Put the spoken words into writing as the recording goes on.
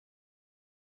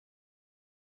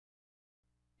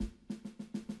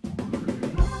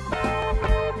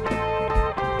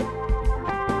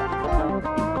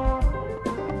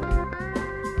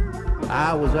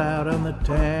I was out on the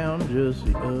town just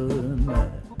the other night,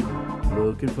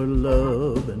 looking for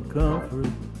love and comfort.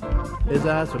 As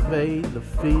I surveyed the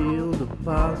field of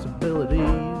possibilities,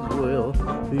 well,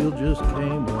 field just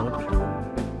came up short.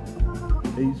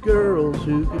 These girls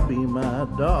who could be my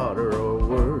daughter or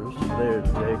worse, they're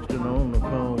texting on the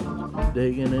phones,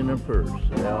 digging in her purse.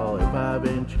 They all have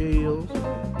 5-inch heels,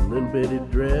 a little bitty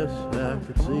dress. I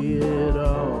could see it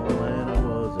all and I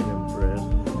wasn't impressed.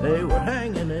 They were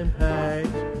hanging in packs,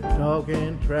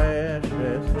 talking trash,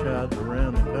 passing shots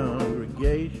around the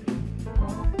congregation.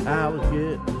 I was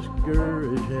getting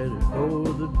discouraged, headed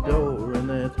for the door, and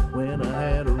that's when I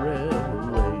had a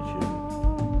revelation.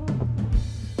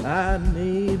 I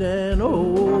need an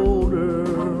older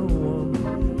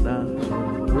woman, not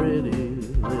some pretty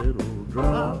little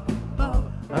drunk.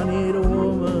 I need a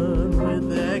woman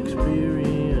with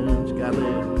experience, got a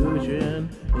little cushion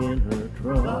in her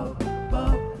trunk.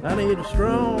 I need a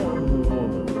strong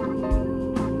woman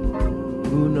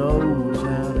who knows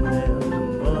how to have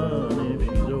some fun. If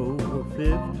she's over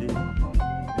 50,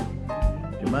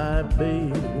 she might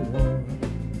be the one.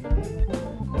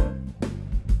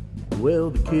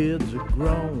 Well, the kids are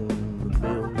grown, the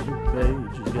bills are paid,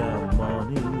 she's got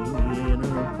money in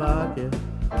her pocket.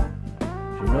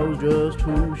 She knows just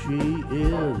who she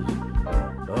is,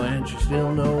 oh, and she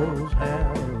still knows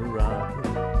how to rock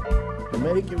it, to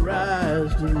make you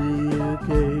rise to the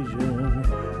occasion.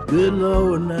 Good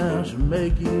Lord, now she'll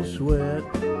make you sweat.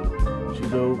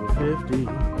 She's over 50,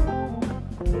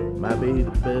 might be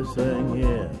the best thing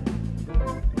yet.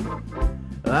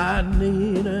 I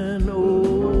need an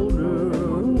older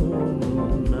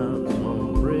woman, not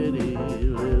some pretty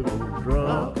little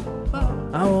drunk.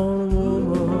 I want a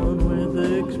woman with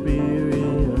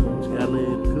experience, got a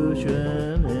little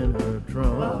cushion in her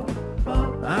trunk.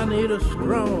 I need a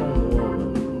strong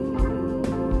woman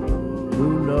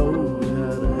who knows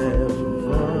how to have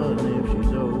some fun. If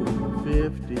she's over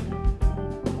 50,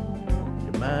 she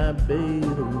might be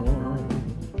the one.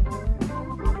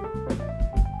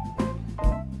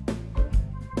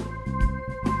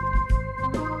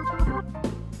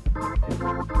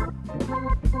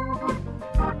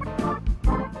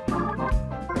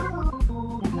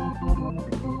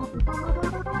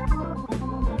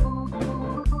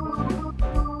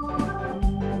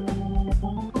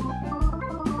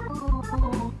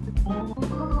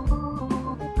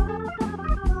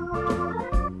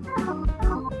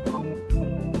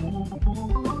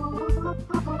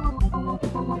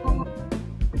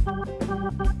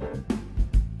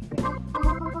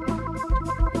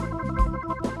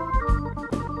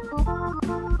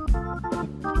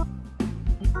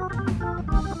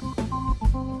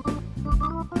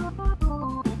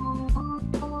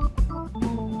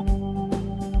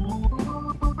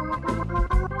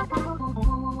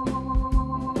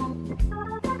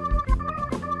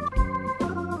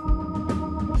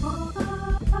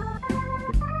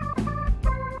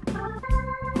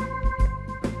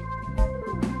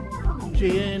 She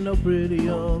ain't no pretty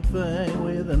young thing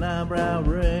with an eyebrow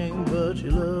ring, but she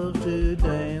loves to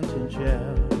dance and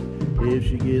shout. If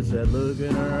she gets that look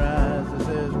in her eyes that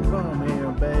says, come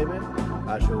here, baby,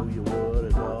 I'll show you what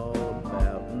it's all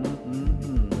about.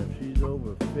 If she's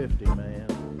over 50, man,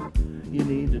 you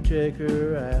need to check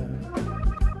her out.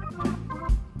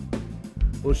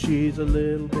 Well, she's a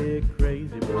little bit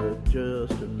crazy, but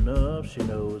just enough. She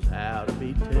knows how to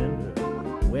be tender,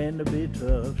 when to be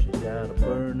tough. She's got a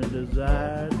burning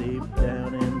desire deep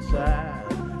down inside.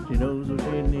 She knows what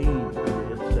she needs to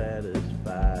get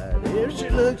satisfied. If she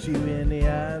looks you in the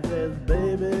eye and says,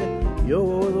 baby,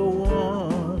 you're the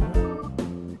one,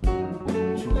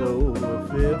 she's over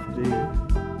 50,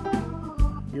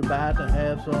 you're about to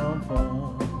have some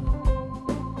fun.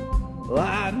 Well,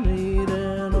 I need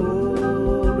an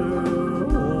older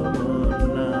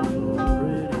woman, not so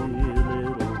pretty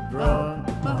little drunk.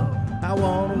 I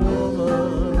want a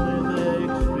woman with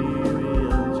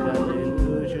experience, got a little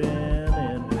cushion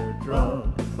in her trunk.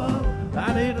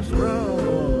 I need a strong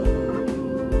woman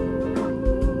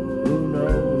who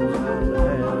knows how to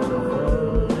have some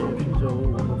fun. If she's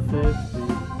over 50,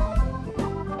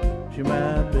 she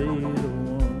might be the one.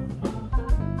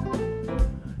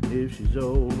 If she's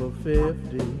over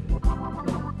 50,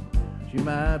 she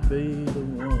might be the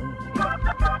one.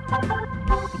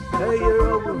 Hey,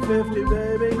 you're over 50,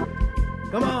 baby.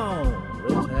 Come on.